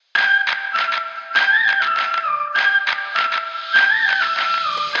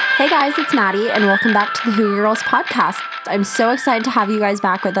Hey guys, it's Maddie, and welcome back to the Who Girls podcast. I'm so excited to have you guys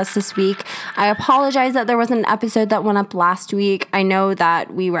back with us this week. I apologize that there wasn't an episode that went up last week. I know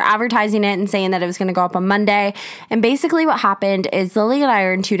that we were advertising it and saying that it was going to go up on Monday, and basically what happened is Lily and I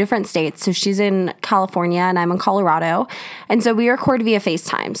are in two different states. So she's in California and I'm in Colorado, and so we record via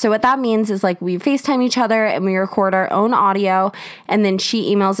FaceTime. So what that means is like we FaceTime each other and we record our own audio, and then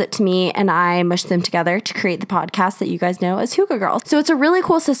she emails it to me and I mush them together to create the podcast that you guys know as Hookah Girls. So it's a really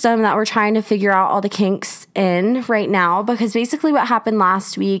cool system that we're trying to figure out all the kinks in right now, because basically what happened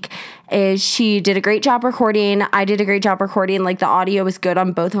last week is she did a great job recording. I did a great job recording. Like the audio was good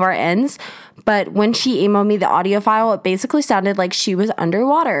on both of our ends. But when she emailed me the audio file, it basically sounded like she was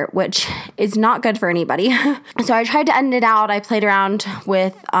underwater, which is not good for anybody. So I tried to edit it out. I played around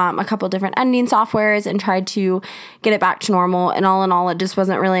with a couple different editing softwares and tried to get it back to normal. And all in all, it just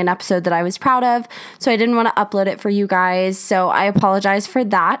wasn't really an episode that I was proud of. So I didn't want to upload it for you guys. So I apologize for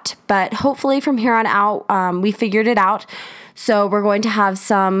that. But hopefully from here on out, we figured it out. So we're going to have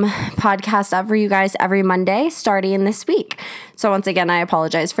some podcasts up for you guys every Monday starting this week. So once again, I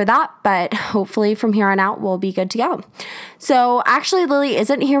apologize for that, but hopefully from here on out, we'll be good to go. So actually, Lily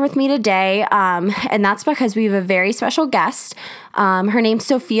isn't here with me today, and that's because we have a very special guest. Her name's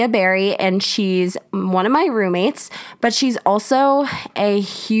Sophia Berry, and she's one of my roommates, but she's also a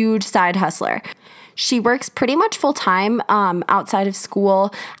huge side hustler. She works pretty much full-time outside of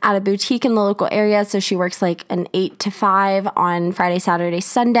school at a boutique in the local area. So she works like an 8 to 5 on Friday, Saturday,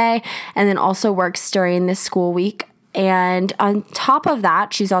 Sunday, and then also works during the school week. And on top of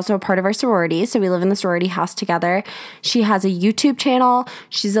that, she's also a part of our sorority. So we live in the sorority house together. She has a YouTube channel.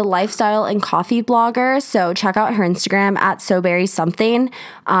 She's a lifestyle and coffee blogger. So check out her Instagram at SoBerrySomething.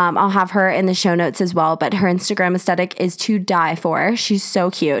 I'll have her in the show notes as well. But her Instagram aesthetic is to die for. She's so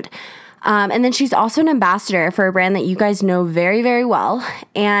cute. And then she's also an ambassador for a brand that you guys know very, very well.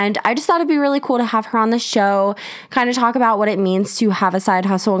 And I just thought it'd be really cool to have her on the show, kind of talk about what it means to have a side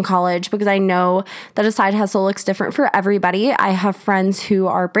hustle in college, because I know that a side hustle looks different for everybody. I have friends who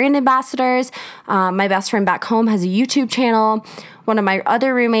are brand ambassadors. My best friend back home has a YouTube channel. One of my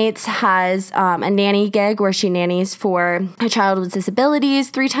other roommates has a nanny gig where she nannies for a child with disabilities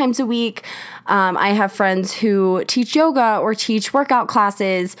 3 times a week. I have friends who teach yoga or teach workout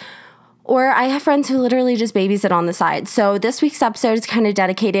classes. Or I have friends who literally just babysit on the side. So this week's episode is kind of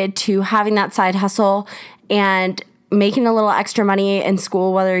dedicated to having that side hustle and making a little extra money in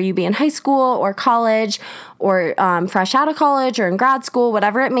school, whether you be in high school or college or fresh out of college or in grad school,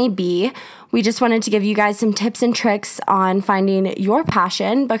 whatever it may be. We just wanted to give you guys some tips and tricks on finding your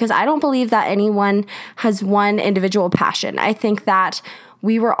passion, because I don't believe that anyone has one individual passion. I think that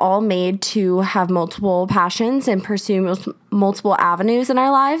we were all made to have multiple passions and pursue multiple avenues in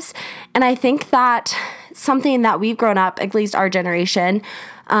our lives. And I think that something that we've grown up, at least our generation,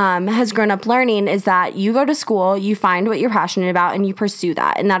 has grown up learning is that you go to school, you find what you're passionate about, and you pursue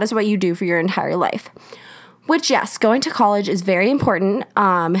that. And that is what you do for your entire life. Which, yes, going to college is very important.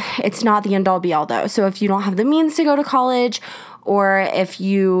 It's not the end-all be-all, though. So if you don't have the means to go to college, or if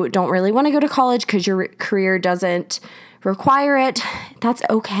you don't really want to go to college because your career doesn't require it, that's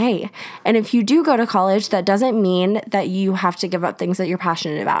okay. And if you do go to college, that doesn't mean that you have to give up things that you're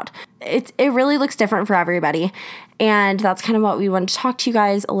passionate about. It really looks different for everybody. And that's kind of what we want to talk to you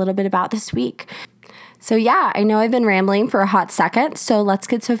guys a little bit about this week. So yeah, I know I've been rambling for a hot second, so let's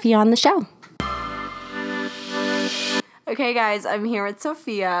get Sophia on the show. Okay, guys, I'm here with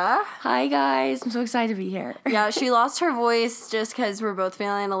Sophia. Hi, guys. I'm so excited to be here. Yeah, she lost her voice just because we're both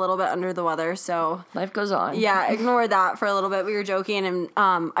feeling a little bit under the weather, so... Life goes on. Yeah, ignore that for a little bit. We were joking, and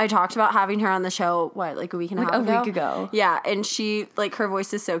I talked about having her on the show, like a week and a half ago? A week ago. Yeah, and she, her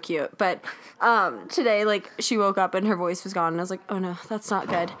voice is so cute, but today, she woke up and her voice was gone, and I was like, oh no, that's not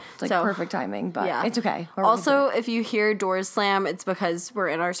good. It's perfect timing, but yeah. It's okay. Also, if you hear doors slam, it's because we're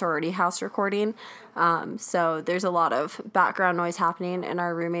in our sorority house recording. So there's a lot of background noise happening, and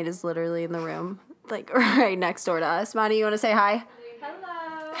our roommate is literally in the room, right next door to us. Maddie, you want to say hi?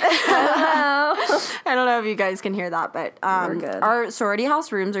 Hello. I don't know if you guys can hear that, but we're good. Our sorority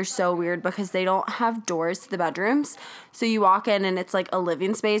house rooms are so weird because they don't have doors to the bedrooms. So you walk in and it's a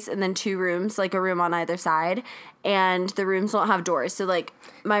living space and then 2 rooms, a room on either side. And the rooms don't have doors. So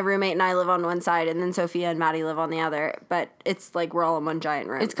my roommate and I live on one side and then Sophia and Maddie live on the other. But it's we're all in one giant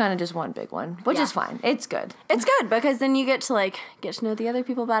room. It's kind of just one big one, which is fine. It's good. It's good because then you get to get to know the other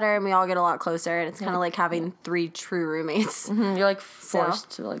people better and we all get a lot closer. And it's kind of like having 3 true roommates. Mm-hmm. You're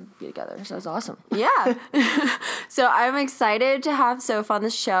forced to be together. So it's awesome. Yeah. So I'm excited to have Soph on the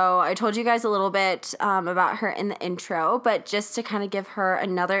show. I told you guys a little bit about her in the intro. intro, but just to kind of give her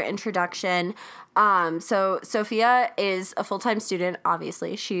another introduction. So Sophia is a full-time student,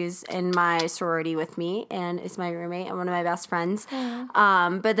 obviously. She's in my sorority with me and is my roommate and one of my best friends.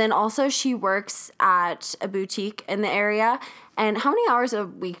 But then also she works at a boutique in the area. And how many hours a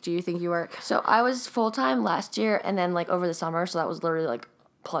week do you think you work? So I was full-time last year and then, like, over the summer, so that was literally, like,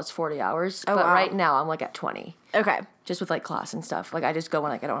 plus 40 hours. Oh, but wow. right now I'm, like, at 20. Okay. Just with, like, class and stuff. Like, I just go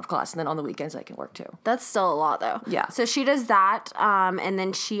when, like, I don't have class, and then on the weekends I can work, too. That's still a lot, though. Yeah. So she does that, and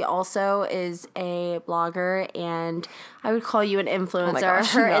then she also is a blogger, and I would call you an influencer. Oh my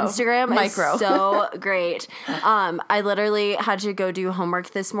gosh, her no. Instagram Micro. is so great. I literally had to go do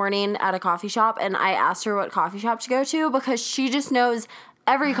homework this morning at a coffee shop, and I asked her what coffee shop to go to because she just knows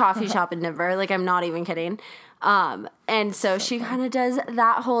every coffee shop in Denver. Like, I'm not even kidding. And so she kind of does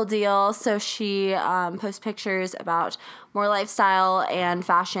that whole deal. So she posts pictures about more lifestyle and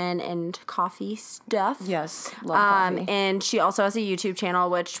fashion and coffee stuff. Yes, love coffee. And she also has a YouTube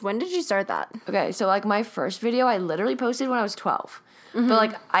channel, which, when did you start that? Okay, so, like, my first video I literally posted when I was 12. But,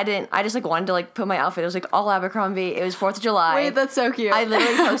 like, I just, like, wanted to, like, put my outfit. It was, like, all Abercrombie. It was 4th of July. Wait, that's so cute. I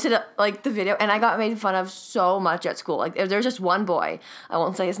literally posted, like, the video, and I got made fun of so much at school. Like, there was just one boy. I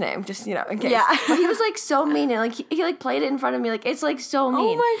won't say his name, just, you know, in case. Yeah. But he was, like, so mean, and, like, he like, played it in front of me. Like, it's, like, so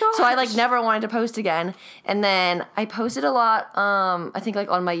mean. my gosh. So I, like, never wanted to post again. And then I posted a lot, I think, like,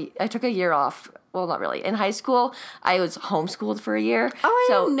 I took a year off. Well, not really. In high school, I was homeschooled for a year. Oh,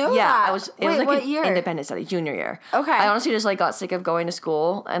 I didn't know that. It was Wait, like what an year? independent study, junior year. Okay. I honestly just, like, got sick of going to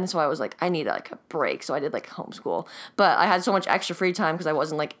school, and so I was like, I need, like, a break. So I did, like, homeschool. But I had so much extra free time because I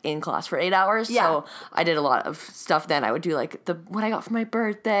wasn't, like, in class for 8 hours. Yeah. So I did a lot of stuff then. I would do, like, what I got for my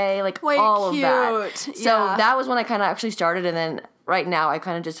birthday, like, Wait, all cute. of that. So Yeah. that was when I kind of actually started, and then right now I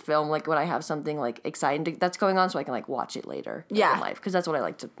kind of just film, like, when I have something, like, exciting that's going on so I can, like, watch it later in life, because that's what I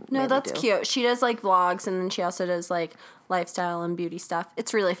like to No, that's do. cute. She does, like, vlogs, and then she also does, like, lifestyle and beauty stuff.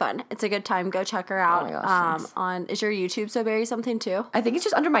 It's really fun. It's a good time. Go check her out. Oh my gosh, thanks. Is your YouTube Soberry something too? I think it's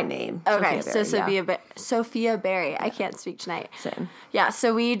just under my name. Okay, Sophia Berry, Sophia Berry. I can't speak tonight. Same. Yeah,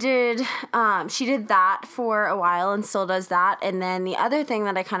 so we did, she did that for a while and still does that. And then the other thing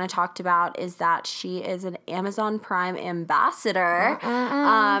that I kind of talked about is that she is an Amazon Prime ambassador.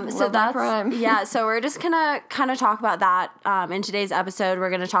 So that's, Prime. Yeah, so we're just gonna kind of talk about that. In today's episode, we're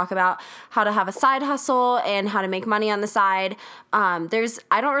gonna talk about how to have a side hustle and how to make money on the side. I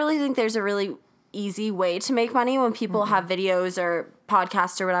don't really think there's a really easy way to make money when people have videos or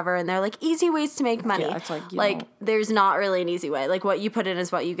podcasts or whatever, and they're like, easy ways to make money. Yeah, it's like, there's not really an easy way. Like, what you put in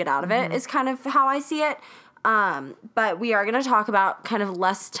is what you get out of it is kind of how I see it. But we are going to talk about kind of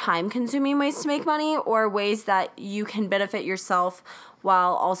less time-consuming ways to make money, or ways that you can benefit yourself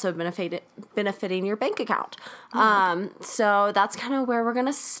while also benefiting your bank account. So that's kind of where we're going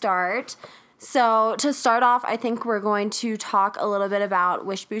to start. So to start off, I think we're going to talk a little bit about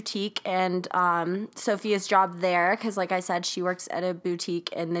Wish Boutique and Sophia's job there, because like I said, she works at a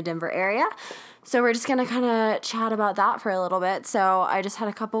boutique in the Denver area. So we're just going to kind of chat about that for a little bit. So I just had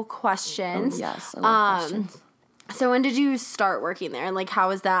a couple questions. Oh, yes, I love questions. So when did you start working there? And, like, how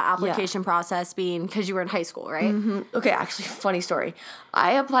was that application process being, because you were in high school, right? Mm-hmm. Okay, actually, funny story.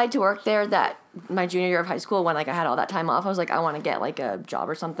 I applied to work there my junior year of high school when, like, I had all that time off. I was like, I want to get, like, a job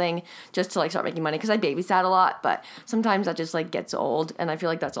or something just to, like, start making money, because I babysat a lot, but sometimes that just, like, gets old, and I feel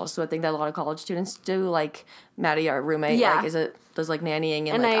like that's also a thing that a lot of college students do. Like, Maddie, our roommate, does, like, nannying,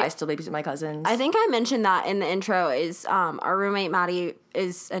 and like, I still babysit my cousins. I think I mentioned that in the intro, is our roommate, Maddie,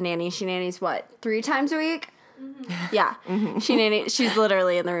 is a nanny. She nannies, 3 times a week? Mm-hmm. Yeah. Mm-hmm. She's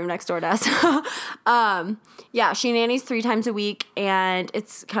literally in the room next door to us. Yeah, she nannies 3 times a week, and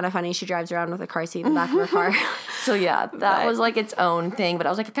it's kind of funny. She drives around with a car seat in the back of her car. So, yeah, that was, like, its own thing. But I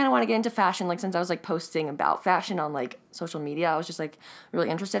was like, I kind of want to get into fashion. Like, since I was, like, posting about fashion on, like, social media, I was just, like, really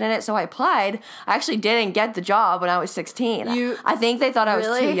interested in it. So I applied. I actually didn't get the job when I was 16. I think they thought I was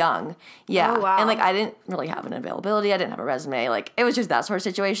too young. Yeah. Oh, wow. And, like, I didn't really have an availability. I didn't have a resume. Like, it was just that sort of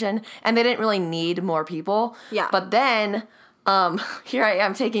situation. And they didn't really need more people. Yeah. But then here I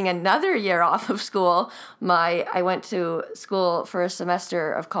am taking another year off of school. I went to school for a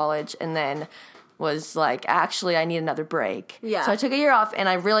semester of college, and then was like, actually, I need another break. Yeah. So I took a year off, and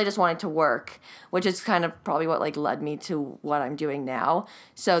I really just wanted to work, which is kind of probably what, like, led me to what I'm doing now.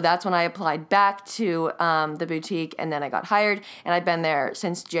 So that's when I applied back to the boutique, and then I got hired, and I've been there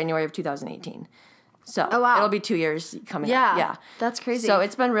since January of 2018. So it'll be 2 years coming up. Yeah. That's crazy. So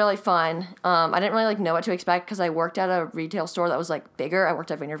it's been really fun. I didn't really, like, know what to expect, because I worked at a retail store that was, like, bigger. I worked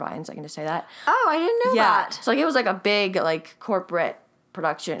at Vineyard Vines. I can just say that. Oh, I didn't know that. So, like, it was, like, a big, like, corporate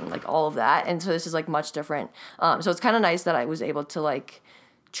production, like, all of that. And so this is, like, much different. So it's kind of nice that I was able to, like,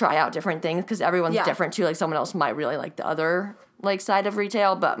 try out different things because everyone's different too. Like someone else might really like the other like side of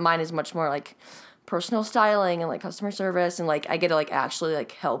retail, but mine is much more like personal styling and like customer service, and like I get to like actually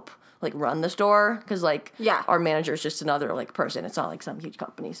like help like run the store because like our manager is just another like person. It's not like some huge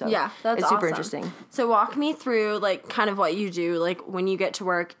company. So that's it's super interesting. So walk me through like kind of what you do like when you get to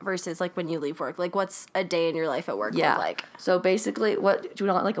work versus like when you leave work. Like what's a day in your life at work look like? So basically, what do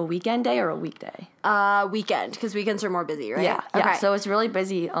you want, like a weekend day or a weekday? Weekend, because weekends are more busy, right? Yeah. Okay. Yeah. So it's really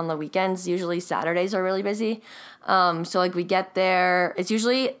busy on the weekends. Usually Saturdays are really busy. So like we get there, it's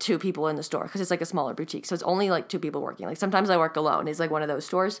usually 2 people in the store because it's like a smaller boutique. So it's only like 2 people working. Like sometimes I work alone. It's like one of those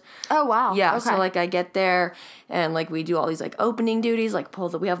stores. Oh, wow. Yeah. Okay. So like I get there and like we do all these like opening duties, like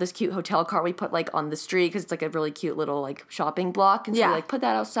we have this cute hotel cart we put like on the street because it's like a really cute little like shopping block. And so we like put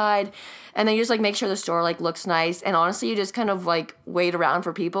that outside and then you just like make sure the store like looks nice. And honestly, you just kind of like wait around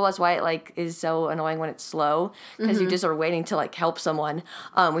for people. That's why it like is so annoying when it's slow because you just are waiting to like help someone.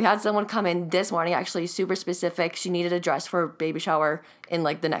 We had someone come in this morning, actually super specific. She needed a dress for a baby shower in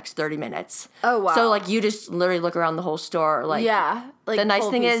like the next 30 minutes. Oh, wow. So like you just literally look around the whole store. Like, like the nice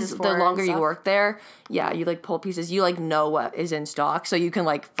thing is the longer you work there, you like pull pieces, you like know what is in stock. So you can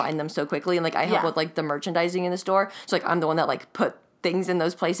like find them so quickly. And like I help with like the merchandising in the store. So like I'm the one that like put things in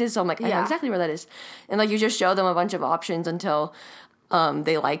those places. So I'm like, I know exactly where that is. And like you just show them a bunch of options until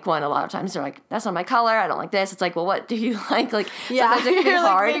they like one. A lot of times they're like, that's not my color, I don't like this. It's like, well, what do you like? Like sometimes it can be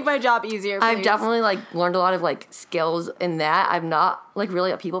hard. Like, make my job easier, please. I've definitely like learned a lot of like skills in that. I'm not like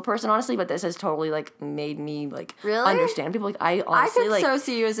really a people person, honestly, but this has totally like made me like understand people. Like I honestly could so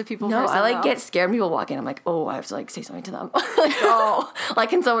see you as a people person. No, I like get scared when people walk in. I'm like, oh, I have to like say something to them. Like, oh, like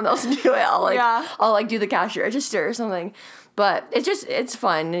can someone else do it? I'll like do the cash register or something. But it's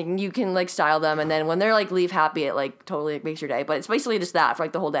fun, and you can, like, style them, and then when they're, like, leave happy, it, like, totally like, makes your day. But it's basically just that for,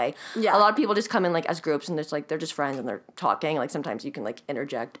 like, the whole day. Yeah. A lot of people just come in, like, as groups, and it's, like, they're just friends, and they're talking. Like, sometimes you can, like,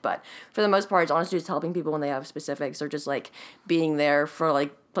 interject. But for the most part, it's honestly just helping people when they have specifics or just, like, being there for,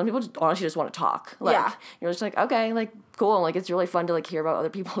 like, some people just honestly just want to talk. Like, you're just like, okay, like, cool. Like, it's really fun to, like, hear about other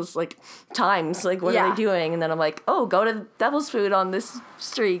people's, like, times. Like, what are they doing? And then I'm like, oh, go to Devil's Food on this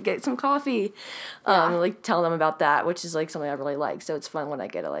street, get some coffee. Like, tell them about that, which is, like, something I really like. So it's fun when I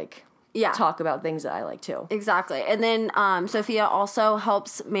get to, like, talk about things that I like, too. Exactly. And then Sophia also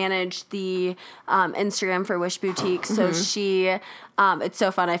helps manage the Instagram for Wish Boutique. So she... it's so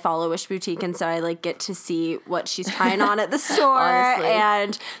fun. I follow Wish Boutique, and so I like get to see what she's trying on at the store.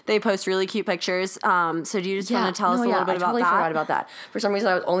 And they post really cute pictures. So do you just want to tell us a little bit about that? I totally forgot about that. For some reason,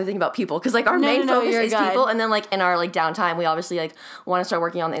 I was only thinking about people because like our main focus is people, and then like in our like downtime, we obviously like want to start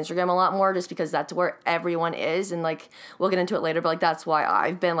working on the Instagram a lot more, just because that's where everyone is, and like we'll get into it later. But like that's why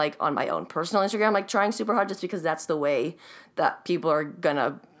I've been like on my own personal Instagram, like trying super hard, just because that's the way that people are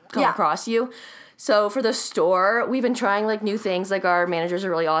gonna come across you. So for the store, we've been trying like new things. Like our managers are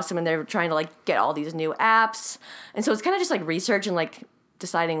really awesome, and they're trying to like get all these new apps. And so it's kind of just like research and like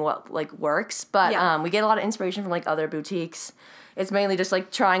deciding what like works. But we get a lot of inspiration from like other boutiques. It's mainly just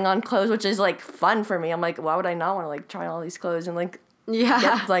like trying on clothes, which is like fun for me. I'm like, why would I not want to like try all these clothes and like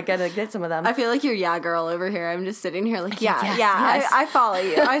get some of them. I feel like you're girl over here. I'm just sitting here like, yes. I follow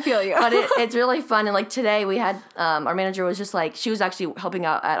you. I feel you. But it's really fun. And like today we had, our manager was just like, she was actually helping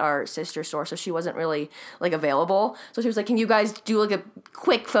out at our sister store, so she wasn't really like available. So she was like, can you guys do like a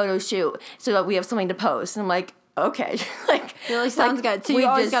quick photo shoot so that we have something to post? And I'm like, okay. Like, it really sounds good. So you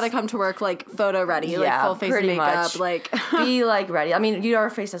always got to come to work like photo ready, like full face makeup, like be like ready. I mean, our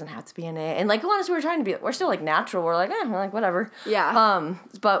face doesn't have to be in it, and like honestly, we're still like natural. We're like, like whatever. Yeah.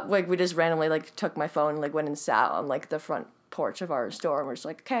 But like we just randomly like took my phone and like went and sat on like the front porch of our store, and we're just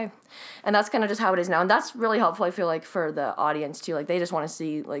like, okay, and that's kind of just how it is now, and that's really helpful. I feel like for the audience too, like they just want to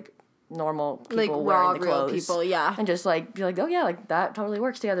see like normal people like wearing the clothes, real people, and just like be like, oh yeah, like that totally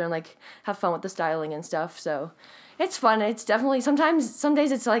works together, and like have fun with the styling and stuff. So it's fun. It's definitely some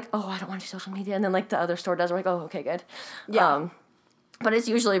days it's like, oh, I don't want to do social media, and then like the other store does. We're like, oh, okay, good. Yeah. But it's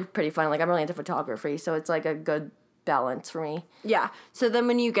usually pretty fun. Like I'm really into photography, so it's like a good balance for me. Yeah. So then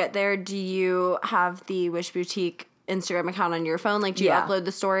when you get there, do you have the Wish Boutique Instagram account on your phone? Like, do you upload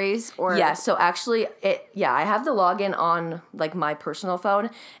the stories? Or yeah, so actually I have the login on like my personal phone,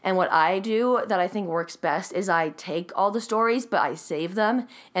 and what I do that I think works best is I take all the stories, but I save them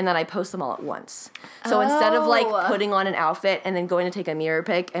and then I post them all at once. So instead of like putting on an outfit and then going to take a mirror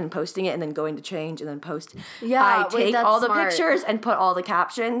pic and posting it and then going to change and then post, I take all the pictures and put all the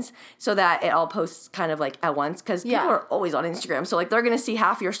captions so that it all posts kind of like at once, because people are always on Instagram, so like they're gonna see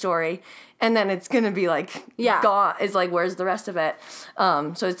half your story and then it's gonna be like gone. It's like, where's the rest of it?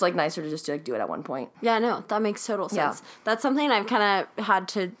 So it's like nicer to just like do it at one point. Yeah, no, that makes total sense. Yeah. That's something I've kind of had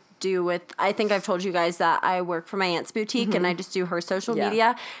to do with, I think I've told you guys that I work for my aunt's boutique and I just do her social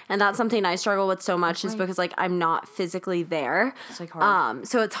media. And that's something I struggle with so much is because like I'm not physically there. It's like hard.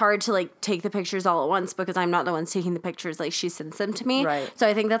 So it's hard to like take the pictures all at once because I'm not the one taking the pictures. Like she sends them to me. Right. So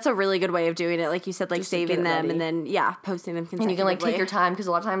I think that's a really good way of doing it. Like you said, like just saving them ready. and then, posting them consecutively. And you can like take your time because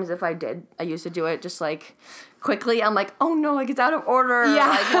a lot of times if I used to do it just like quickly. I'm like, oh no, like it's out of order. Yeah.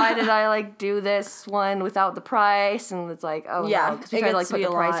 Like why did I like do this one without the price? And it's like, oh no, because we try to like put the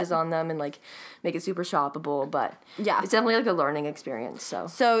prices on them and like make it super shoppable. But it's definitely like a learning experience.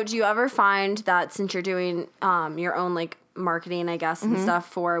 So do you ever find that since you're doing your own like marketing, I guess, and stuff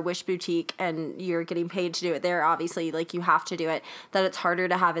for Wish Boutique and you're getting paid to do it there, obviously, like you have to do it, that it's harder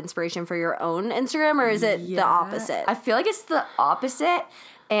to have inspiration for your own Instagram, or is it the opposite? I feel like it's the opposite,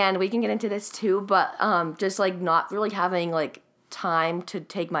 and we can get into this too, but just like not really having like time to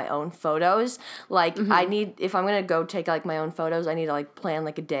take my own photos. Like I need, if I'm gonna go take like my own photos, I need to like plan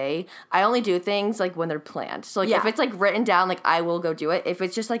like a day. I only do things like when they're planned. So like if it's like written down, like I will go do it. If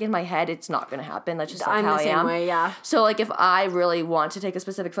it's just like in my head, it's not gonna happen. That's just like I'm how the I same am. way, yeah. So like if I really want to take a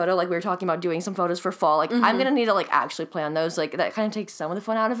specific photo, like we were talking about doing some photos for fall, like I'm gonna need to like actually plan those. Like that kind of takes some of the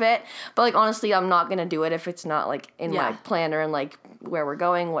fun out of it. But like honestly, I'm not gonna do it if it's not like in my planner and like where we're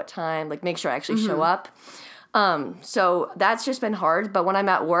going, what time, like make sure I actually show up. So that's just been hard. But when I'm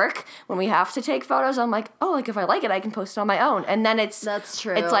at work, when we have to take photos, I'm like, oh, like if I like it, I can post it on my own. And then that's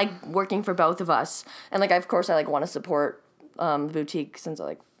true. It's like working for both of us. And like, of course, I like want to support the boutique since I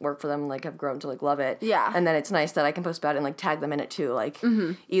like work for them and like have grown to like love it. Yeah. And then it's nice that I can post about it and like tag them in it too. Like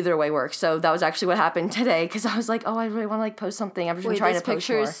either way works. So that was actually what happened today because I was like, oh, I really want to like post something. I've just been trying to post more. This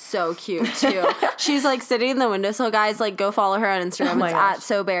picture is so cute too. She's like sitting in the windowsill, guys. Like go follow her on Instagram. It's at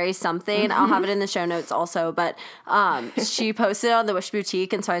SoBerry something. I'll have it in the show notes also. But she posted on the Wish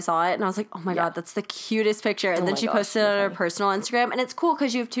Boutique, and so I saw it and I was like, oh my god, that's the cutest picture. And then she posted it on her personal Instagram, and it's cool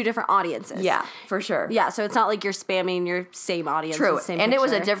because you have two different audiences. Yeah, for sure. Yeah, so it's not like you're spamming your same audience. True, with the same and picture. it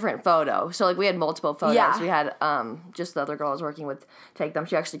was a different photo. So like we had multiple photos. Yeah. We had just the other girl I was working with take them.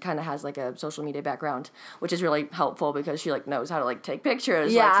 She actually kind of has like a social media background, which is really helpful because she like knows how to like take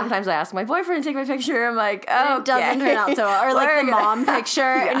pictures. Yeah. Like sometimes I ask my boyfriend to take my picture. I'm like, oh, it doesn't turn out so well. Or like the mom picture,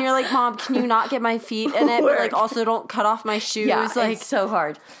 and you're like, Mom, can you not get my feet in it? But like also don't cut off my shoes. Yeah, like it's so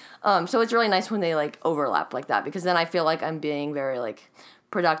hard. So it's really nice when they like overlap like that because then I feel like I'm being very like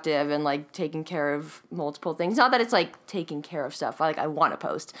productive and like taking care of multiple things. Not that it's like taking care of stuff. I want to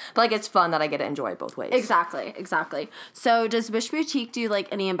post, but like it's fun that I get to enjoy it both ways. Exactly. So does Wish Boutique do like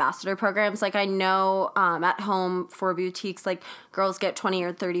any ambassador programs? Like I know at home for boutiques, like girls get 20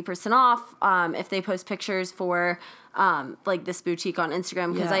 or 30% off if they post pictures for like this boutique on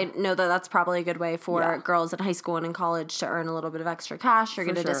Instagram, because I know that that's probably a good way for girls in high school and in college to earn a little bit of extra cash or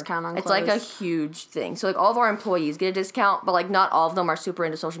get a discount on clothes. It's like a huge thing. So like all of our employees get a discount, but like not all of them are super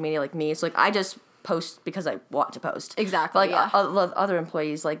into social media like me. So like I just post because I want to post. Exactly. But like other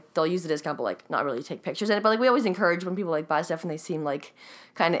employees, like they'll use the discount but like not really take pictures in it. But like we always encourage when people like buy stuff and they seem like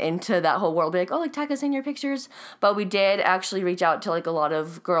kind of into that whole world, be like, oh, like tag us in your pictures. But we did actually reach out to like a lot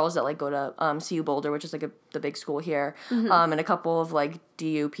of girls that like go to CU Boulder, which is like the big school here, and a couple of like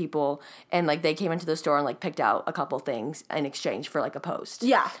DU people, and like they came into the store and like picked out a couple things in exchange for like a post.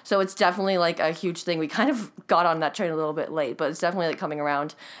 Yeah. So it's definitely like a huge thing. We kind of got on that train a little bit late, but it's definitely like coming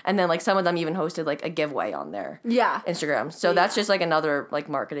around. And then like some of them even hosted like a giveaway on their Instagram. So that's just like another like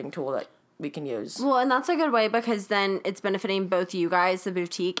marketing tool that we can use. Well, and that's a good way because then it's benefiting both you guys, the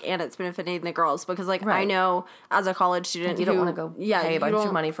boutique, and it's benefiting the girls because like I know as a college student you don't want to go pay a bunch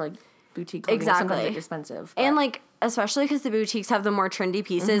of money for like boutique clothing. Exactly. Sometimes it's expensive. But. And like especially because the boutiques have the more trendy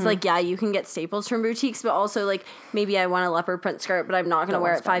pieces. Like you can get staples from boutiques, but also like maybe I want a leopard print skirt, but I'm not going to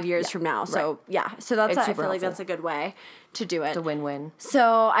wear it 5 years from now. So so that's I feel like that's a good way to do it. It's a win-win.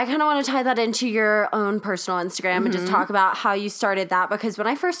 So I kind of want to tie that into your own personal Instagram and just talk about how you started that, because when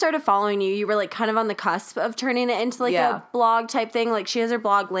I first started following you, you were like kind of on the cusp of turning it into like a blog type thing. Like she has her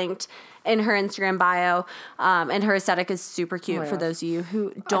blog linked in her Instagram bio, and her aesthetic is super cute for those of you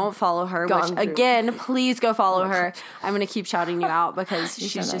who don't follow her, which again, please go follow her. I'm going to keep shouting you out because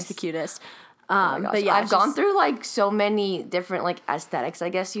she's just the cutest. But yeah, I've gone through like so many different like aesthetics, I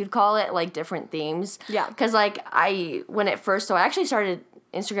guess you'd call it, like different themes. Yeah. Because like I actually started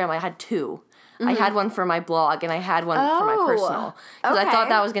Instagram, I had two. I had one for my blog and I had one for my personal. Because I thought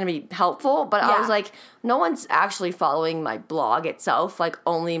that was going to be helpful, but I was like, no one's actually following my blog itself. Like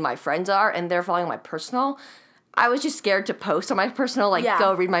only my friends are, and they're following my personal. I was just scared to post on my personal, like,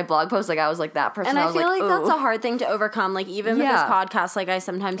 go read my blog post. Like, I was, like, that person. And I feel like ooh. that's a hard thing to overcome. Like, even with this podcast, like, I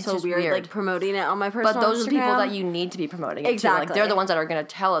sometimes feel weird, like, promoting it on my personal But those Instagram. are the people that you need to be promoting it to. Like, they're the ones that are going to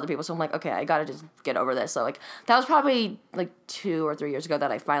tell other people. So I'm like, okay, I got to just get over this. So, like, that was probably, like, 2 or 3 years ago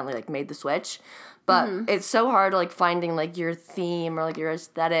that I finally, like, made the switch. But it's so hard, like, finding, like, your theme or, like, your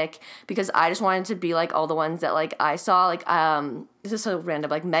aesthetic, because I just wanted to be, like, all the ones that, like, I saw, like, this is so random,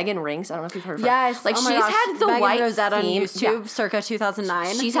 like, Megan Rinks, I don't know if you've heard of her. Yes. Like, she's had the Megan white Rosetta theme. on YouTube, circa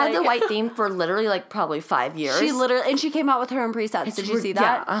 2009. She's had the white theme for literally, like, probably 5 years. She literally, and she came out with her own presets. Did you see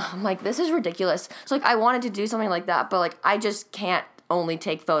that? Yeah. I'm like, this is ridiculous. So, like, I wanted to do something like that, but, like, I just can't only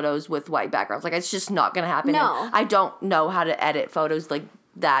take photos with white backgrounds. Like, it's just not going to happen. No. And I don't know how to edit photos, like,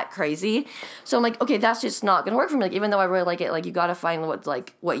 that crazy. So I'm like, okay, that's just not gonna work for me. Like, even though I really like it, like, you gotta find what's,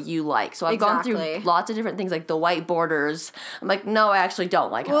 like, what you like. So I've gone through lots of different things, like the white borders. I'm like, no, I actually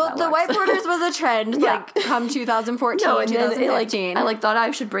don't like how that the works. white borders was a trend, like, come 2014, no, and 2015. I, like, thought I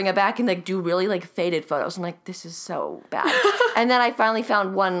should bring it back and, like, do really, like, faded photos. I'm like, this is so bad. And then I finally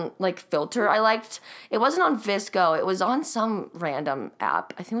found one, like, filter I liked. It wasn't on Visco. It was on some random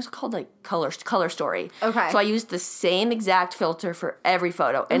app. I think it was called, like, Color Story. Okay. So I used the same exact filter for every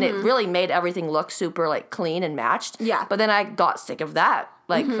photo, and it really made everything look super, like, clean and matched. Yeah. But then I got sick of that,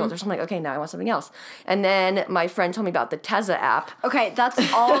 like, filter. So I'm like, okay, now I want something else. And then my friend told me about the Tezza app. Okay,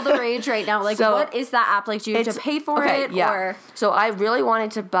 that's all the rage right now. Like, so what is that app? Like, do you have to pay for it? Yeah. Or? So I really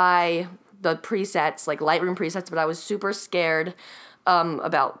wanted to buy the presets, like Lightroom presets, but I was super scared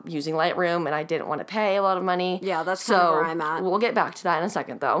about using Lightroom, and I didn't want to pay a lot of money. Yeah, that's kind of where I'm at. We'll get back to that in a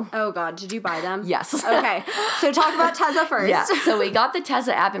second, though. Oh, God. Did you buy them? Yes. Okay. So talk about Tezza first. Yeah. So we got the Tezza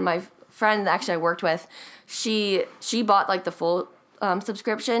app, and my friend actually I worked with, she bought, like, the full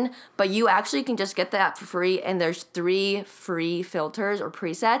subscription, but you actually can just get the app for free, and there's 3 free filters or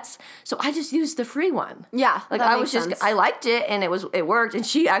presets. So I just used the free one. Yeah, like, I liked it, and it worked. And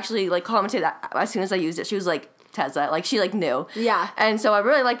she actually, like, commented as soon as I used it. She was like, Tezza, like, she, like, knew. Yeah. And so I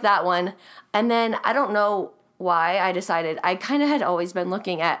really liked that one. And then I don't know why I decided, I kind of had always been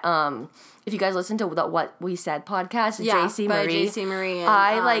looking at if you guys listen to the What We Said podcast, JC Marie. JC Marie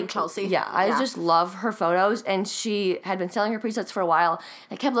and Chelsea. Yeah, I just love her photos, and she had been selling her presets for a while.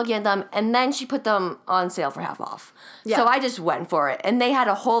 I kept looking at them, and then she put them on sale for half off. Yeah. So I just went for it, and they had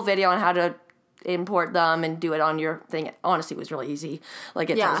a whole video on how to import them and do it on your thing. Honestly, it was really easy.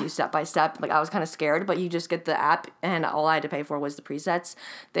 Like, it tells you step by step. Like, I was kind of scared, but you just get the app, and all I had to pay for was the presets.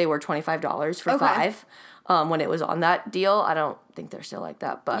 They were $25 for 5 when it was on that deal. I don't think they're still like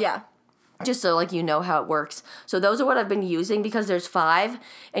that, but just so, like, you know how it works. So those are what I've been using, because there's 5,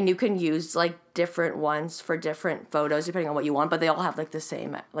 and you can use, like, different ones for different photos depending on what you want, but they all have, like, the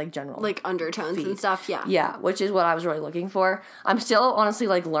same, like, general, like, undertones and stuff. Yeah, which is what I was really looking for. I'm still honestly,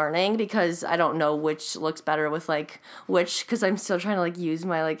 like, learning, because I don't know which looks better with, like, because I'm still trying to, like, use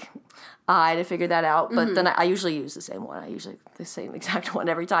my, like, eye to figure that out. But then I usually use the same one. I usually the same exact one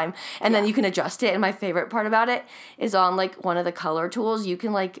every time, and then you can adjust it. And my favorite part about it is on, like, one of the color tools, you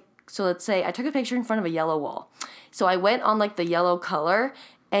can, like, so let's say I took a picture in front of a yellow wall. So I went on, like, the yellow color,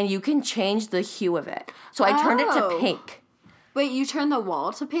 and you can change the hue of it. So I turned it to pink. Wait, you turned the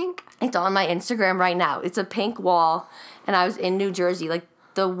wall to pink? It's on my Instagram right now. It's a pink wall, and I was in New Jersey. Like,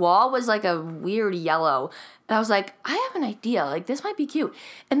 the wall was, like, a weird yellow. And I was like, I have an idea. Like, this might be cute.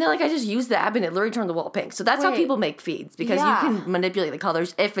 And then, like, I just used the app, and it literally turned the wall pink. So that's how people make feeds, because you can manipulate the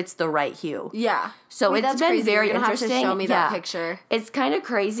colors if it's the right hue. Yeah. So it's been very interesting. Have to show me that picture. It's kind of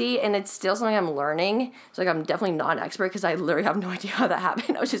crazy, and it's still something I'm learning. So, like, I'm definitely not an expert, because I literally have no idea how that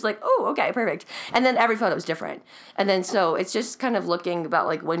happened. I was just like, oh, okay, perfect. And then every photo is different. And then so it's just kind of looking about,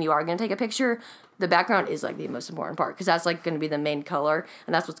 like, when you are going to take a picture, the background is, like, the most important part, because that's, like, going to be the main color,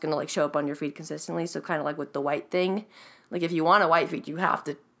 and that's what's going to, like, show up on your feed consistently. So kind of like with the white thing, like, if you want a white feed, you have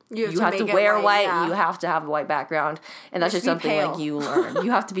to wear white. Yeah. You have to have a white background, and that's just something pale. Like, you learn. You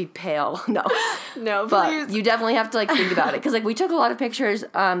have to be pale. No, no, but you definitely have to, like, think about it, because, like, we took a lot of pictures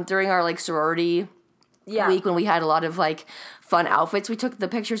during our, like, sorority week when we had a lot of, like, fun outfits. We took the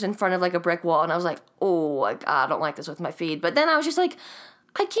pictures in front of, like, a brick wall, and I was like, oh, like, I don't like this with my feed. But then I was just like,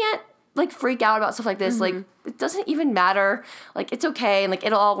 I can't, like, freak out about stuff like this. Like, it doesn't even matter. Like, it's okay, and, like,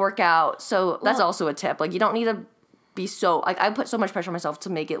 it'll all work out. So that's also a tip. Like, you don't need to be so, like, I put so much pressure on myself to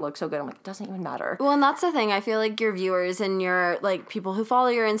make it look so good. I'm like, it doesn't even matter. Well, and that's the thing. I feel like your viewers and your, like, people who follow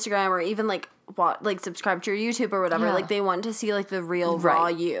your Instagram, or even, like, subscribe to your YouTube or whatever, like, they want to see, like, the real raw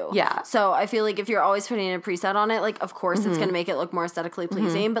you. Yeah. So I feel like if you're always putting a preset on it, like, of course it's going to make it look more aesthetically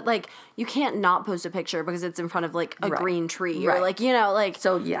pleasing, but, like, you can't not post a picture because it's in front of, like, a green tree or, like, you know, like.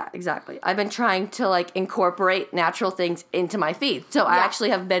 So, yeah, exactly. I've been trying to, like, incorporate natural things into my feed. So I actually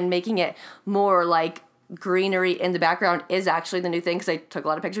have been making it more, like, greenery in the background is actually the new thing because I took a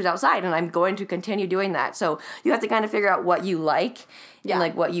lot of pictures outside and I'm going to continue doing that. So you have to kind of figure out what you like and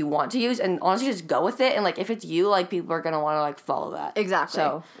like what you want to use and honestly just go with it. And like if it's you, like people are going to want to like follow that. Exactly.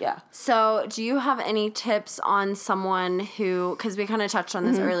 So, yeah. So do you have any tips on someone who, because we kind of touched on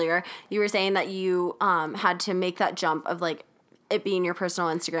this earlier, you were saying that you had to make that jump of like it being your personal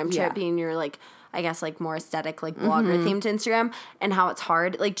Instagram to it being your like, I guess, like, more aesthetic, like, blogger-themed Instagram, and how it's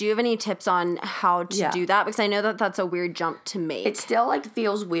hard. Like, do you have any tips on how to do that? Because I know that that's a weird jump to make. It still, like,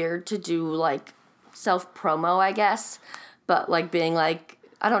 feels weird to do, like, self-promo, I guess. But, like, being, like,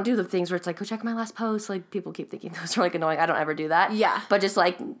 I don't do the things where it's, like, go check my last post. Like, people keep thinking those are, like, annoying. I don't ever do that. Yeah. But just,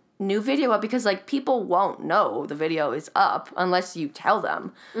 like, new video up because, like, people won't know the video is up unless you tell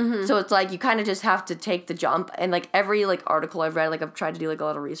them. So it's, like, you kind of just have to take the jump. And, like, every, like, article I've read, like, I've tried to do, like, a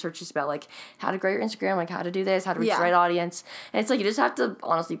lot of research just about, like, how to grow your Instagram, like, how to do this, how to reach the right audience. And it's, like, you just have to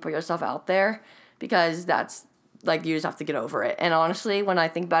honestly put yourself out there because that's, like, you just have to get over it. And honestly, when I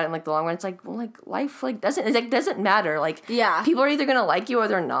think about it in, like, the long run, it's like, well, like, life, like, doesn't matter. Like, people are either gonna like you or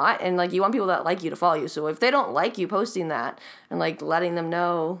they're not. And, like, you want people that like you to follow you. So if they don't like you posting that and, like, letting them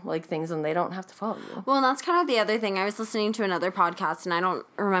know, like, things, then they don't have to follow you. Well, and that's kind of the other thing. I was listening to another podcast, and I don't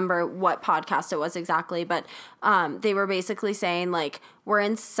remember what podcast it was exactly, but they were basically saying, like, we're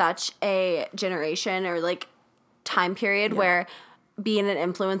in such a generation or, like, time period where being an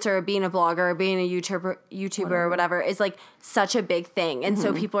influencer, or being a blogger, or being a YouTuber or whatever is like such a big thing. And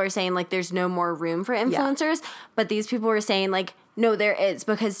so people are saying like there's no more room for influencers, but these people were saying like, no, there is,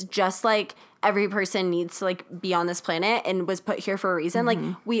 because just like every person needs to like be on this planet and was put here for a reason. Like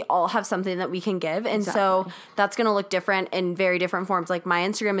we all have something that we can give. And so that's going to look different in very different forms. Like my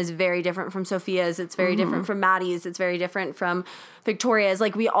Instagram is very different from Sophia's. It's very different from Maddie's. It's very different from Victoria's.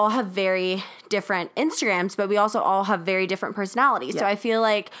 Like we all have very different Instagrams, but we also all have very different personalities. So I feel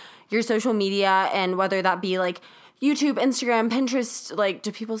like your social media, and whether that be like YouTube, Instagram, Pinterest, like,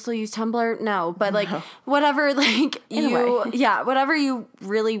 do people still use Tumblr? No. But, like, whatever, like, whatever you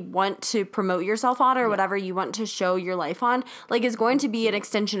really want to promote yourself on or whatever you want to show your life on, like, is going to be an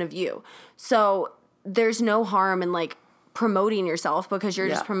extension of you. So there's no harm in, like, promoting yourself because you're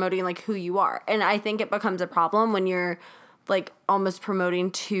just promoting, like, who you are. And I think it becomes a problem when you're, like, almost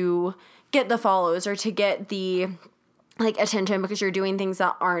promoting to get the follows or to get the, like, attention because you're doing things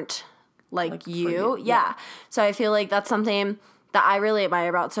that aren't like you. Yeah. So I feel like that's something that I really admire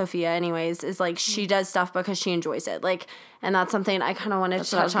about Sophia anyways, is like she does stuff because she enjoys it. Like, and that's something I kind of wanted to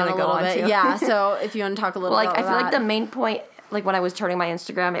touch on a little bit. Yeah. So if you want to talk a little bit about that. I feel like the main point, like when I was turning my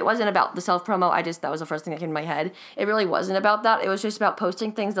Instagram, it wasn't about the self-promo. That was the first thing that came to my head. It really wasn't about that. It was just about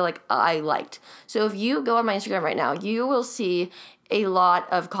posting things that like I liked. So if you go on my Instagram right now, you will see a lot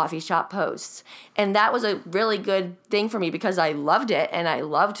of coffee shop posts. And that was a really good thing for me because I loved it and I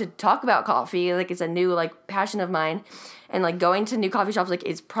love to talk about coffee. Like it's a new like passion of mine. And like going to new coffee shops like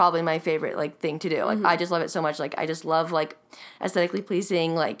is probably my favorite like thing to do. Like I just love it so much. Like I just love like aesthetically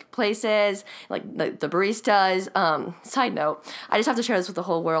pleasing like places, like the baristas. Side note, I just have to share this with the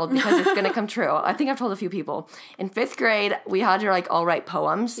whole world because it's gonna come true. I think I've told a few people. In 5th grade, we had to like all write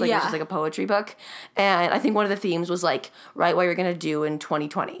poems. Like it was just like a poetry book. And I think one of the themes was like write what you're gonna do in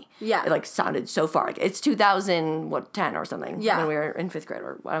 2020. Yeah. It like sounded so far. Like, it's 2010 or something. Yeah. When we were in 5th grade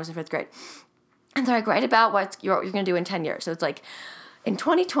or when I was in 5th grade. And they're like, write about what you're going to do in 10 years. So it's like, in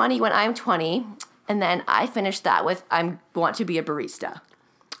 2020, when I'm 20, and then I finish that with, I want to be a barista.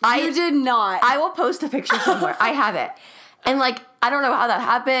 You did not. I will post a picture somewhere. I have it. And like, I don't know how that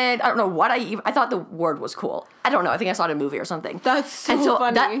happened. I don't know what I thought the word was cool. I don't know. I think I saw it in a movie or something. That's so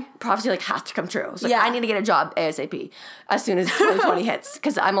funny. That prophecy like has to come true. So like, I need to get a job ASAP as soon as 2020 hits.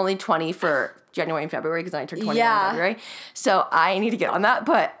 Because I'm only 20 for January and February because I turned 20 in February. So I need to get on that.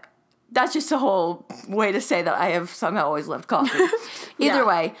 But that's just a whole way to say that I have somehow always loved coffee. Either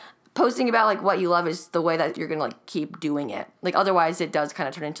way, posting about like what you love is the way that you're gonna like keep doing it. Like otherwise, it does kind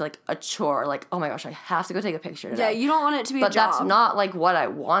of turn into like a chore. Like, oh my gosh, I have to go take a picture today. Yeah, you don't want it to be a job. But that's not like what I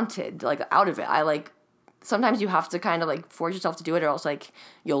wanted. Like out of it, I like. Sometimes you have to kind of like force yourself to do it or else like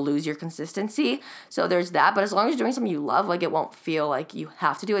you'll lose your consistency. So there's that. But as long as you're doing something you love, like it won't feel like you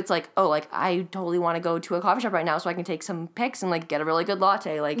have to do it. It's like, oh, like I totally want to go to a coffee shop right now so I can take some pics and like get a really good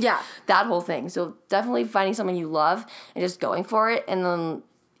latte. Like that whole thing. So definitely finding something you love and just going for it and then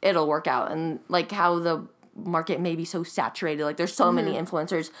it'll work out. And like how the market may be so saturated. Like there's so many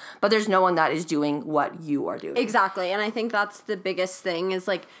influencers, but there's no one that is doing what you are doing. Exactly. And I think that's the biggest thing is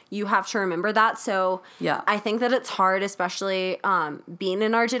like you have to remember that. So I think that it's hard, especially being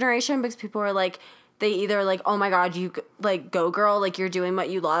in our generation, because people are like, they either like, oh my God, you like go girl, like you're doing what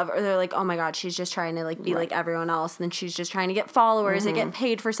you love, or they're like, oh my God, she's just trying to like be like everyone else, and then she's just trying to get followers and get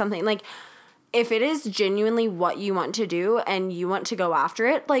paid for something. Like if it is genuinely what you want to do and you want to go after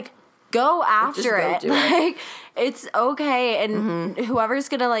it, like, go after it. Like, it's okay. And whoever's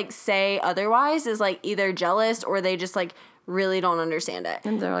gonna, like, say otherwise is, like, either jealous or they just, like, really don't understand it.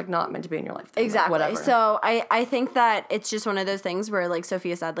 And they're, like, not meant to be in your life. Then. Exactly. Like, whatever. So I think that it's just one of those things where, like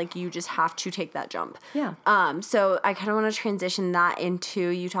Sophia said, like, you just have to take that jump. Yeah. So I kind of want to transition that into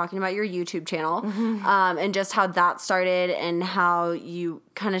you talking about your YouTube channel, and just how that started and how you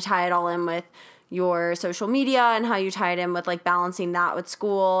kind of tie it all in with your social media and how you tie it in with, like, balancing that with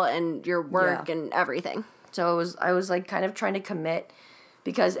school and your work and everything. So I was like kind of trying to commit,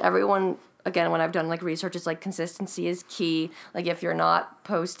 because everyone, again, when I've done like research, it's like consistency is key. Like, if you're not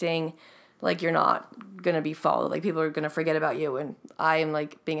posting, like, you're not going to be followed. Like, people are going to forget about you. And I am,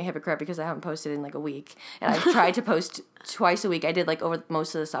 like, being a hypocrite because I haven't posted in, like, a week. And I've tried to post twice a week. I did, like, over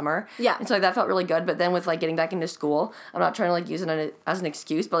most of the summer. Yeah. And so, like, that felt really good. But then with, like, getting back into school, I'm not trying to, like, use it as an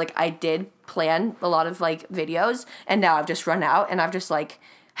excuse. But, like, I did plan a lot of, like, videos. And now I've just run out. And I've just, like,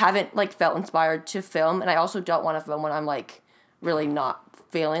 haven't, like, felt inspired to film. And I also don't want to film when I'm, like, really not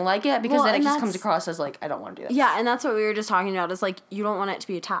feeling like it, because then it just comes across as, like, I don't want to do this. Yeah, and that's what we were just talking about, is, like, you don't want it to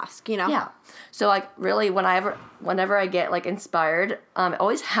be a task, you know? Yeah. So, like, really, whenever I get, like, inspired, it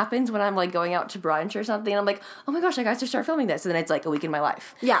always happens when I'm, like, going out to brunch or something, and I'm like, oh my gosh, I got to start filming this, and then it's, like, a week in my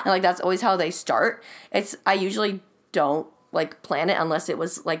life. Yeah. And, like, that's always how they start. I usually don't, like, plan it unless it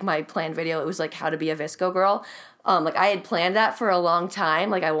was, like, my planned video. It was, like, how to be a VSCO girl. Like, I had planned that for a long time.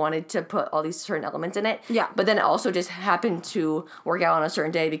 Like, I wanted to put all these certain elements in it. Yeah. But then it also just happened to work out on a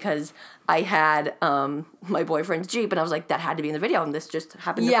certain day because I had my boyfriend's Jeep, and I was like, that had to be in the video, and this just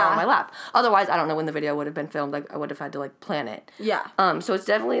happened to fall on my lap. Otherwise, I don't know when the video would have been filmed. Like, I would have had to, like, plan it. Yeah. So it's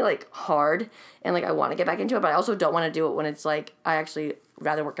definitely, like, hard, and, like, I want to get back into it, but I also don't want to do it when it's, like, I actually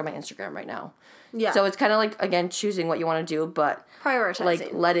rather work on my Instagram right now. Yeah. So it's kind of, like, again, choosing what you want to do, but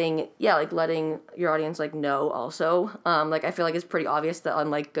prioritizing. Like, letting your audience, like, know also. Like, I feel like it's pretty obvious that I'm,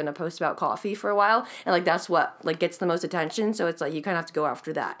 like, going to post about coffee for a while, and, like, that's what, like, gets the most attention, so it's, like, you kind of have to go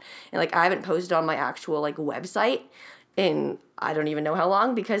after that. And, like, I haven't posted on my actual, like, website in I don't even know how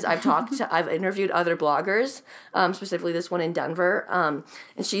long, because I've interviewed other bloggers, specifically this one in Denver, and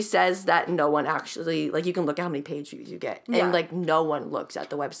she says that no one actually, like, you can look at how many page views you get, and, like, no one looks at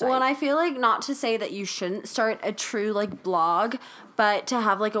the website. Well, and I feel like, not to say that you shouldn't start a true, like, blog, but to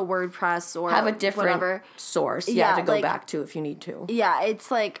have, like, a WordPress or have a different source, to go, like, back to if you need to. Yeah, it's,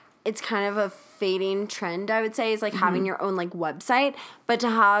 like, it's kind of a fading trend, I would say, is, like, having your own, like, website, but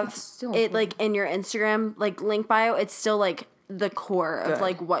to have it, like, in your Instagram, like, link bio, it's still, like, the core of,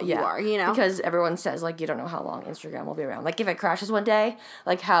 like, what you are, you know? Because everyone says, like, you don't know how long Instagram will be around. Like, if it crashes one day,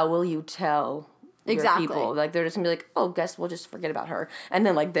 like, how will you tell your people? Like, they're just gonna be like, oh, guess we'll just forget about her. And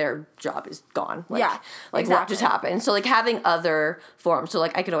then, like, their job is gone. Like, like, what just happened? So, like, having other forms. So,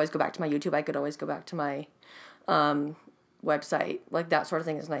 like, I could always go back to my YouTube. I could always go back to my website. Like, that sort of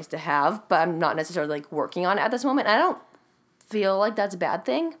thing is nice to have. But I'm not necessarily, like, working on it at this moment. I don't feel like that's a bad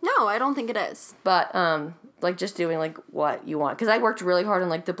thing. No, I don't think it is. But, like, just doing, like, what you want. Because I worked really hard on,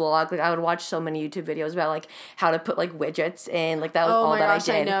 like, the blog. Like, I would watch so many YouTube videos about, like, how to put, like, widgets in. Like, that was all that I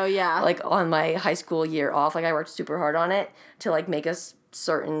did. I know, yeah. Like, on my high school year off. Like, I worked super hard on it to, like, make a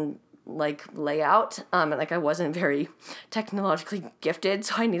certain, like, layout. And, like, I wasn't very technologically gifted,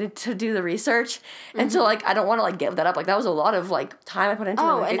 so I needed to do the research. And so, like, I don't want to, like, give that up. Like, that was a lot of, like, time I put into it.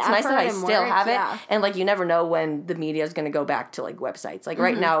 Like, it's nice that I still have it. And, like, you never know when the media is going to go back to, like, websites. Like,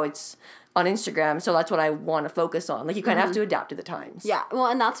 right now it's on Instagram, so that's what I want to focus on. Like, you kind of have to adapt to the times. Yeah, well,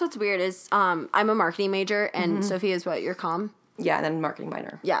 and that's what's weird is I'm a marketing major, and Sophia is what, your comm? Yeah, and then marketing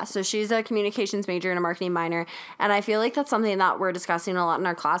minor. Yeah, so she's a communications major and a marketing minor, and I feel like that's something that we're discussing a lot in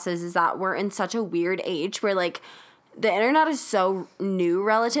our classes, is that we're in such a weird age where, like, the internet is so new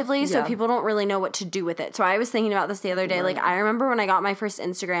relatively, so people don't really know what to do with it. So I was thinking about this the other day. Right. Like, I remember when I got my first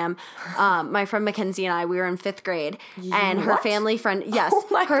Instagram, my friend Mackenzie and I, we were in 5th grade, and her family friend,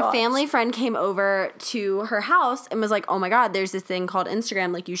 family friend came over to her house and was like, oh my God, there's this thing called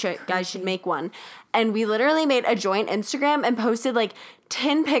Instagram. Like, guys should make one. And we literally made a joint Instagram and posted, like,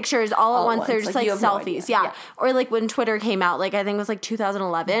 10 pictures all at once. They're just, like selfies. No yeah. Or, like, when Twitter came out, like, I think it was, like,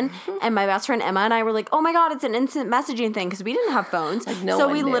 2011. And my best friend Emma and I were like, oh, my God, it's an instant messaging thing. Because we didn't have phones. Like,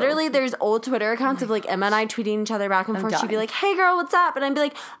 so we literally, there's old Twitter accounts of, like, Emma and I tweeting each other back and forth. She'd be like, hey, girl, what's up? And I'd be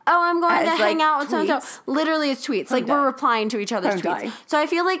like, oh, I'm going to hang out with so-and-so. Literally, it's tweets. Like, we're replying to each other's tweets. So I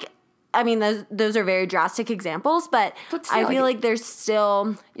feel like, I mean, those are very drastic examples, but I feel like there's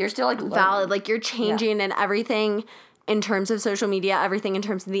still... You're still, like, valid. Like, you're changing and everything in terms of social media, everything in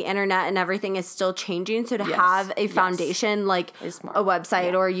terms of the internet and everything is still changing. So to have a foundation like a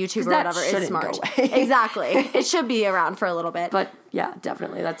website or YouTube or whatever is smart. Exactly. It should be around for a little bit. But yeah,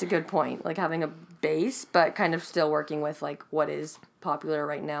 definitely. That's a good point. Like having a base, but kind of still working with like what is popular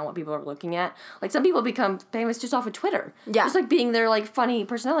right now, what people are looking at. Like some people become famous just off of Twitter. Yeah. Just like being their like funny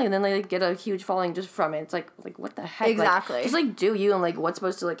personality, and then they like, get a huge following just from it. It's like what the heck? Exactly. Like, just like do you, and like what's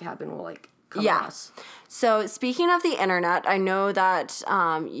supposed to like happen will like come across. So speaking of the internet, I know that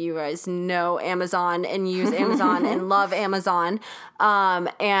you guys know Amazon and use Amazon and love Amazon.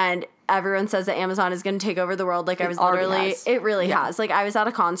 And everyone says that Amazon is going to take over the world. Like it really has. Like I was at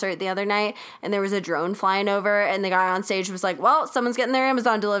a concert the other night and there was a drone flying over and the guy on stage was like, well, someone's getting their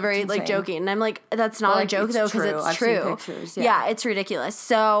Amazon delivery, like joking. And I'm like, that's not a joke though, because it's true. I've seen pictures, yeah, it's ridiculous.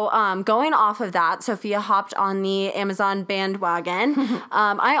 So going off of that, Sophia hopped on the Amazon bandwagon.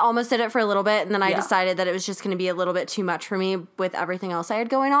 I almost did it for a little bit and then I decided that it was just going to be a little bit too much for me with everything else I had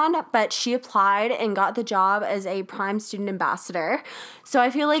going on. But she applied and got the job as a Prime Student Ambassador. So I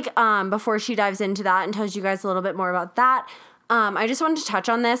feel like before she dives into that and tells you guys a little bit more about that, I just wanted to touch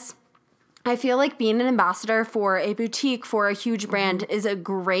on this. I feel like being an ambassador for a boutique, for a huge brand, is a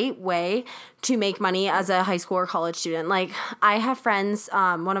great way to make money as a high school or college student. Like, I have friends,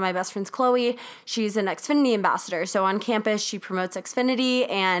 one of my best friends, Chloe, she's an Xfinity ambassador. So on campus, she promotes Xfinity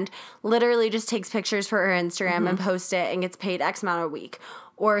and literally just takes pictures for her Instagram and posts it and gets paid X amount a week.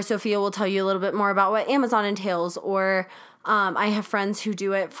 Or Sophia will tell you a little bit more about what Amazon entails, or I have friends who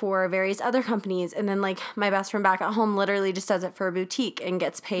do it for various other companies. And then, like, my best friend back at home literally just does it for a boutique and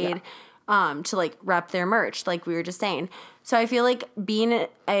gets paid to, like, rep their merch, like we were just saying. So I feel like being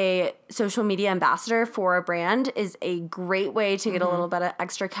a social media ambassador for a brand is a great way to get a little bit of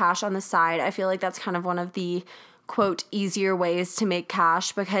extra cash on the side. I feel like that's kind of one of the, quote, easier ways to make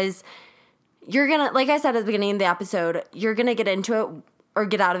cash, because you're going to, like I said at the beginning of the episode, you're going to get into it or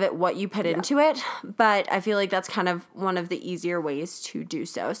get out of it what you put into it. But I feel like that's kind of one of the easier ways to do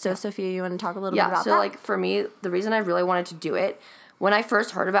so. So, Sophia, you want to talk a little bit about that? Yeah, so, like, for me, the reason I really wanted to do it, when I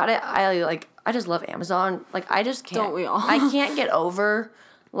first heard about it, I just love Amazon. Like, I just can't. Don't we all? I can't get over,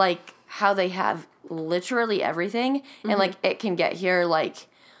 like, how they have literally everything. And, like, it can get here, like,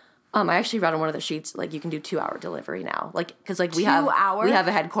 I actually read on one of the sheets, like, you can do 2-hour delivery now. Like, because, like, we have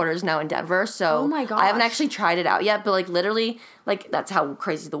a headquarters now in Denver, so oh my gosh. I haven't actually tried it out yet, but, like, literally, like, that's how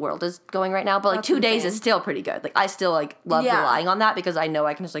crazy the world is going right now. But, like, that's 2 days is still pretty good. Like, I still, like, love relying on that because I know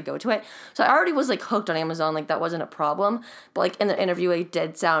I can just, like, go to it. So I already was, like, hooked on Amazon. Like, that wasn't a problem. But, like, in the interview, it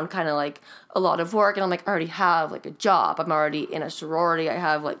did sound kind of like a lot of work. And I'm like, I already have, like, a job. I'm already in a sorority. I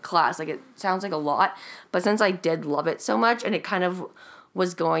have, like, class. Like, it sounds like a lot. But since I did love it so much and it kind of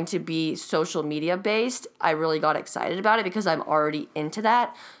was going to be social media based, I really got excited about it because I'm already into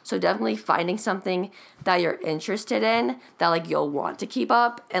that. So definitely finding something that you're interested in, that like you'll want to keep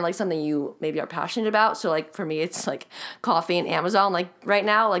up, and like something you maybe are passionate about. So like for me, it's like coffee and Amazon. Like right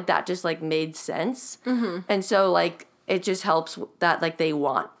now, like that just like made sense. And so like it just helps that like they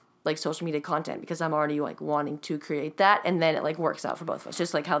want like social media content because I'm already like wanting to create that, and then it like works out for both of us,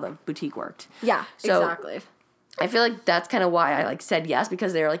 just like how the boutique worked. Yeah, so, exactly. I feel like that's kind of why I, like, said yes,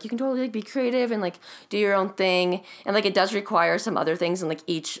 because they were like, you can totally, like, be creative and, like, do your own thing. And, like, it does require some other things, and, like,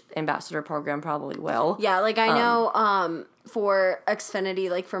 each ambassador program probably will. Yeah, like, I know for Xfinity,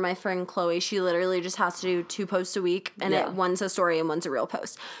 like, for my friend Chloe, she literally just has to do 2 posts a week, and one's a story and one's a real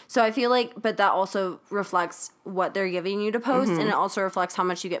post. So I feel like, but that also reflects what they're giving you to post, and it also reflects how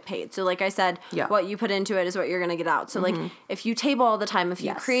much you get paid. So, like I said, what you put into it is what you're going to get out. So, like, if you table all the time, if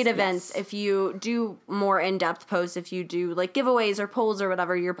you create events, if you do more in-depth posts, if you do, like, giveaways or polls or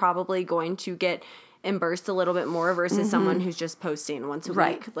whatever, you're probably going to get and burst a little bit more versus someone who's just posting once a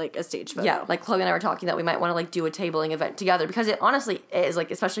week, like a stage photo. Yeah, like Chloe and I were talking that we might want to like do a tabling event together, because it honestly is like,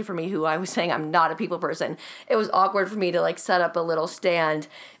 especially for me who I was saying I'm not a people person, it was awkward for me to like set up a little stand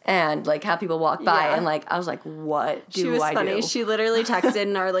and like have people walk by and like I was like, what do I do? She was funny. She literally texted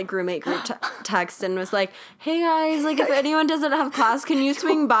in our like roommate group text and was like, hey guys, like if anyone doesn't have class, can you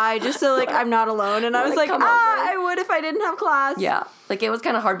swing by just so like I'm not alone? And I was like, I would if I didn't have class. Yeah, like it was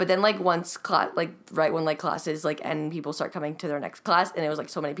kind of hard, but then like once class, like right when like classes like end and people start coming to their next class and it was like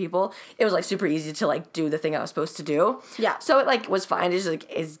so many people, it was like super easy to like do the thing I was supposed to do. Yeah. So it like was fine. It's like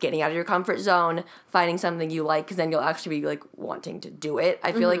is getting out of your comfort zone, finding something you like, because then you'll actually be like wanting to do it.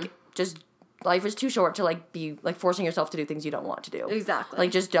 I feel like just life is too short to like be like forcing yourself to do things you don't want to do. Exactly.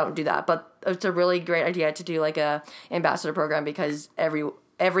 Like just don't do that. But it's a really great idea to do like a ambassador program, because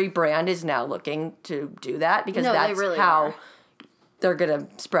every brand is now looking to do that, because that's really how they're gonna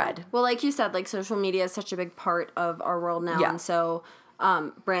spread. Well, like you said, like social media is such a big part of our world now, and so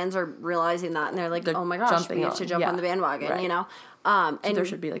brands are realizing that, and they're like, oh my gosh, we have to jump on the bandwagon, you know? So there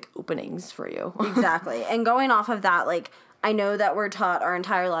should be, like, openings for you. Exactly. And going off of that, like, I know that we're taught our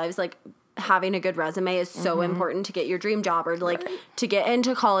entire lives, like, having a good resume is so important to get your dream job or, like, to get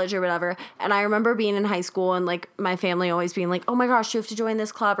into college or whatever. And I remember being in high school and, like, my family always being like, oh my gosh, you have to join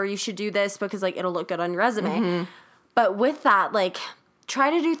this club or you should do this because, like, it'll look good on your resume. But with that, like,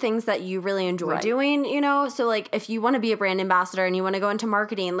 try to do things that you really enjoy doing, you know? So, like, if you want to be a brand ambassador and you want to go into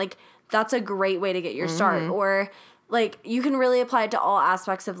marketing, like, that's a great way to get your start. Or, like, you can really apply it to all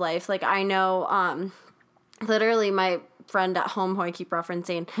aspects of life. Like, I know, literally my friend at home who I keep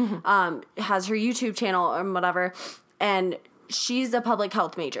referencing, has her YouTube channel or whatever, and she's a public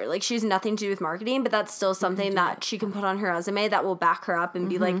health major. Like, she has nothing to do with marketing, but that's still something that she can put on her resume that will back her up and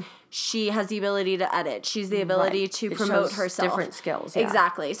be like, she has the ability to edit. She's the ability to promote herself. Different skills.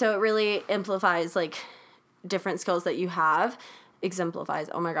 Exactly. So it really amplifies, like, different skills that you have. Exemplifies.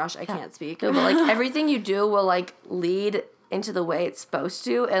 Oh my gosh, I can't speak. No, but, like, everything you do will, like, lead into the way it's supposed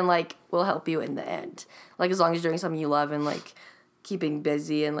to and, like, will help you in the end. Like, as long as you're doing something you love and, like, keeping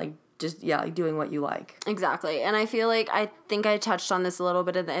busy and, like, just, like, doing what you like. Exactly. And I feel like, I think I touched on this a little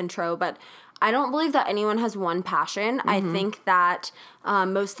bit in the intro, but I don't believe that anyone has one passion. I think that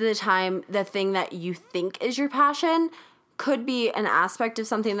most of the time, the thing that you think is your passion could be an aspect of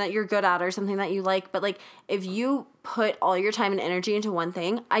something that you're good at or something that you like. But, like, if you put all your time and energy into one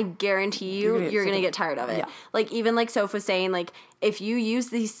thing, I guarantee you're going to get tired of it. Yeah. Like, even like Soph was saying, like, if you use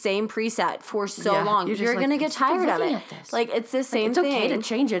the same preset for so long, you're going to get tired of it. Like, it's the same thing. It's okay to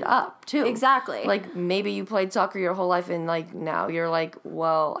change it up, too. Exactly. Like, maybe you played soccer your whole life and, like, now you're like,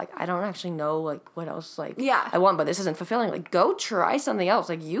 well, like, I don't actually know, like, what else, like, I want, but this isn't fulfilling. Like, go try something else.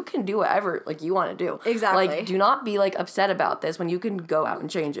 Like, you can do whatever, like, you want to do. Exactly. Like, do not be, like, upset about this when you can go out and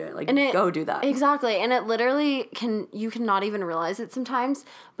change it. Like, go do that. Exactly. And it literally you can not even realize it sometimes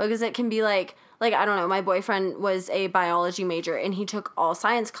because it can be like, I don't know, my boyfriend was a biology major and he took all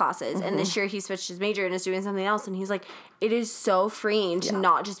science classes and this year he switched his major and is doing something else and he's like, it is so freeing to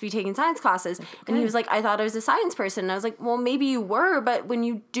not just be taking science classes. And he was like, I thought I was a science person. And I was like, well, maybe you were, but when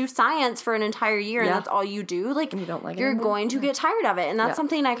you do science for an entire year and that's all you do, like, you don't like you're going to get tired of it. And that's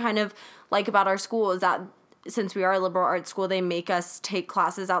something I kind of like about our school is that since we are a liberal arts school, they make us take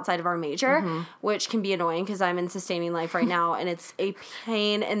classes outside of our major, which can be annoying because I'm in sustaining life right now, and it's a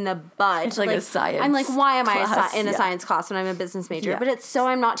pain in the butt. It's like a science I'm like, why am class? I in a science class when I'm a business major? But it's so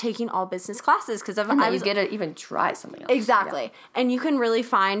I'm not taking all business classes because you get to even try something else. Exactly. Yeah. And you can really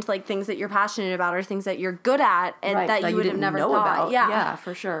find, like, things that you're passionate about or things that you're good at and that you would have never thought about. Yeah,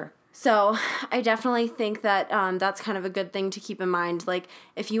 for sure. So I definitely think that that's kind of a good thing to keep in mind. Like,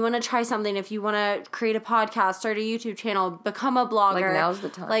 if you want to try something, if you want to create a podcast, start a YouTube channel, become a blogger. Like, now's the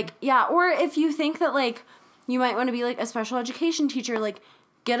time. Like, yeah. Or if you think that, like, you might want to be, like, a special education teacher, like,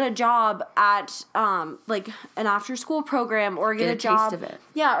 get a job at, like, an after-school program or get a job. Taste of it.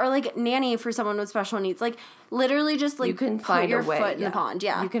 Yeah, or, like, nanny for someone with special needs. Like, literally just, like, you can put find your a way, foot in the pond.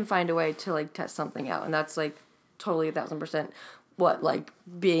 Yeah. You can find a way to, like, test something out. And that's, like, totally 1,000% what, like,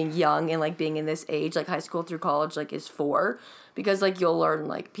 being young and, like, being in this age, like, high school through college, like, is for. Because, like, you'll learn,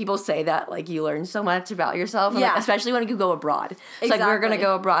 like, people say that, like, you learn so much about yourself. And, like, especially when you go abroad. It's like, we're going to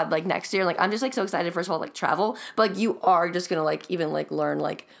go abroad, like, next year. Like, I'm just, like, so excited, first of all, like, travel. But, like, you are just going to, like, even, like, learn,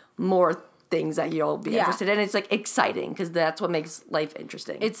 like, more things that you'll be interested in. It's, like, exciting because that's what makes life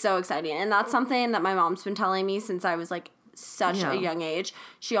interesting. It's so exciting. And that's something that my mom's been telling me since I was, like, such a young age.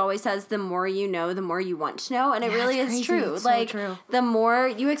 She always says the more you know, the more you want to know, and it really is true. It's like, so true. The more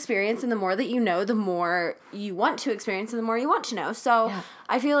you experience and the more that you know, the more you want to experience and the more you want to know. So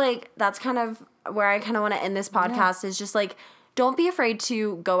I feel like that's kind of where I kind of want to end this podcast is just, like, don't be afraid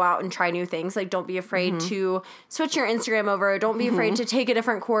to go out and try new things. Like, don't be afraid to switch your Instagram over. Don't be afraid to take a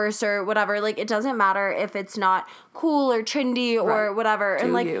different course or whatever. Like, it doesn't matter if it's not cool or trendy or whatever.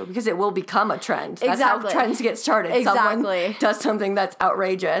 And, like, because it will become a trend. That's exactly. how trends get started. Exactly. Someone does something that's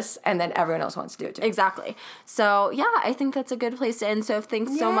outrageous, and then everyone else wants to do it too. Exactly. So, yeah, I think that's a good place to end. So,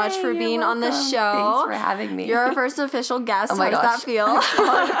 thanks so much for being on the show. Thanks for having me. You're our first official guest. Oh my How gosh. does that feel?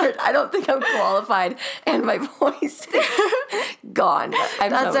 I don't think I'm qualified, and my voice is gone.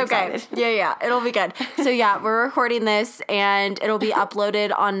 That's so okay. excited. Yeah, it'll be good. So, yeah, we're recording this, and it'll be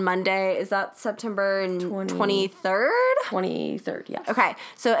uploaded on Monday. Is that September 23rd? 23rd, yes. Okay,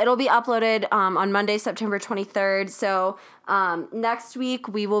 so it'll be uploaded on Monday, September 23rd. So next week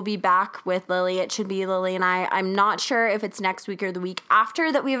we will be back with Lily. It should be Lily and I. I'm not sure if it's next week or the week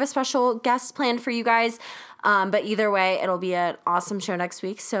after that we have a special guest planned for you guys. But either way, it'll be an awesome show next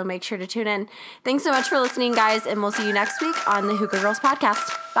week. So make sure to tune in. Thanks so much for listening, guys, and we'll see you next week on the Hookah Girls podcast.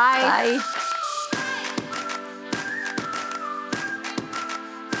 Bye. Bye.